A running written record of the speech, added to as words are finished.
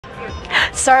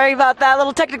Sorry about that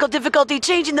little technical difficulty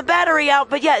changing the battery out,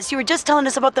 but yes, you were just telling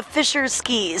us about the Fisher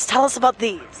skis. Tell us about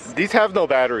these. These have no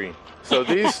battery. So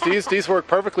these work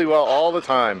perfectly well all the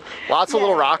time. Lots of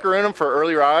little rocker in them for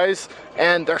early rise,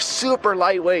 and they're super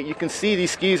lightweight. You can see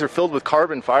these skis are filled with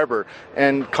carbon fiber,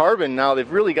 and carbon now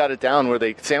they've really got it down where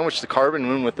they sandwich the carbon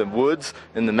in with the woods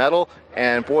and the metal,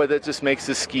 and boy, that just makes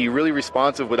this ski really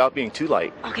responsive without being too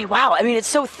light. Okay, wow. I mean, it's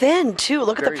so thin too.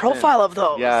 Look at the profile of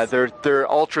those. Yeah,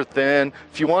 they're ultra thin.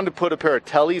 If you wanted to put a pair of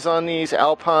Tellys on these,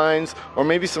 Alpines, or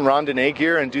maybe some randonnée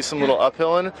gear and do some little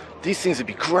uphilling, these things would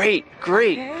be great.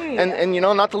 Okay. And you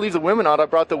know, not to leave the women out, I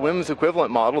brought the women's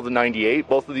equivalent model, the 98.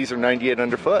 Both of these are 98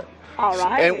 underfoot. All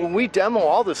right. And when we demo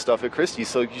all this stuff at Christy,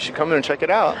 so you should come in and check it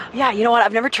out. Yeah, you know what?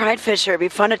 I've never tried Fisher. It'd be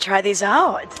fun to try these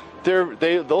out.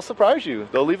 They'll surprise you.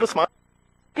 They'll leave a smile.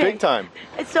 Big time.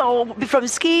 So from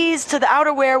skis to the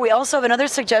outerwear, we also have another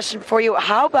suggestion for you.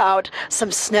 How about some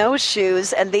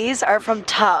snowshoes? And these are from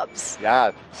Tubbs.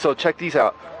 Yeah, so check these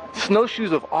out.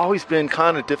 Snowshoes have always been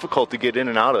kind of difficult to get in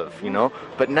and out of, you know,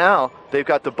 but now they've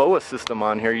got the BOA system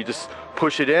on here. You just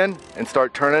push it in and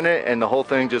start turning it, and the whole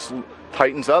thing just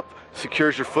tightens up,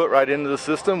 secures your foot right into the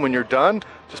system. When you're done,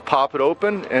 just pop it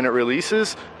open and it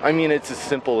releases. I mean, it's as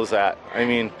simple as that. I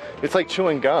mean, it's like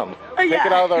chewing gum. Take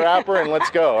it out of the wrapper and let's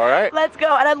go, all right? Let's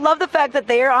go. And I love the fact that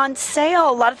they are on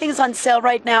sale. A lot of things on sale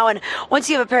right now. And once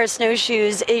you have a pair of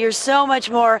snowshoes, you're so much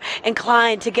more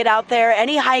inclined to get out there.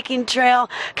 Any hiking trail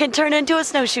can turn into a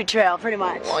snowshoe trail, pretty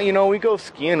much. Well, you know, we go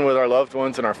skiing with our loved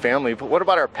ones and our family, but what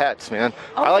about our pets, man?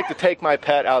 Okay. I like to take my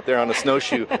pet out there on a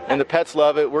snowshoe, and the pets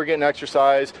love it. We're getting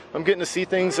exercise. I'm getting to see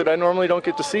things that I normally don't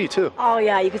get to see, too. Oh,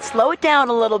 yeah. You could slow it down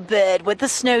a little bit with the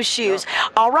snowshoes. Yeah.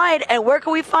 All right. And where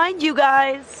can we find you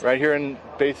guys? Right here in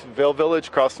Vail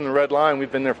Village, crossing the red line.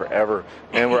 We've been there forever,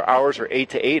 and our hours are 8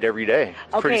 to 8 every day.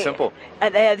 It's pretty simple.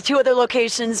 And they have two other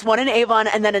locations, one in Avon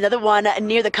and then another one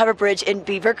near the Cover Bridge in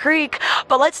Beaver Creek.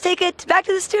 But let's take it back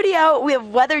to the studio. We have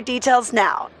weather details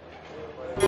now.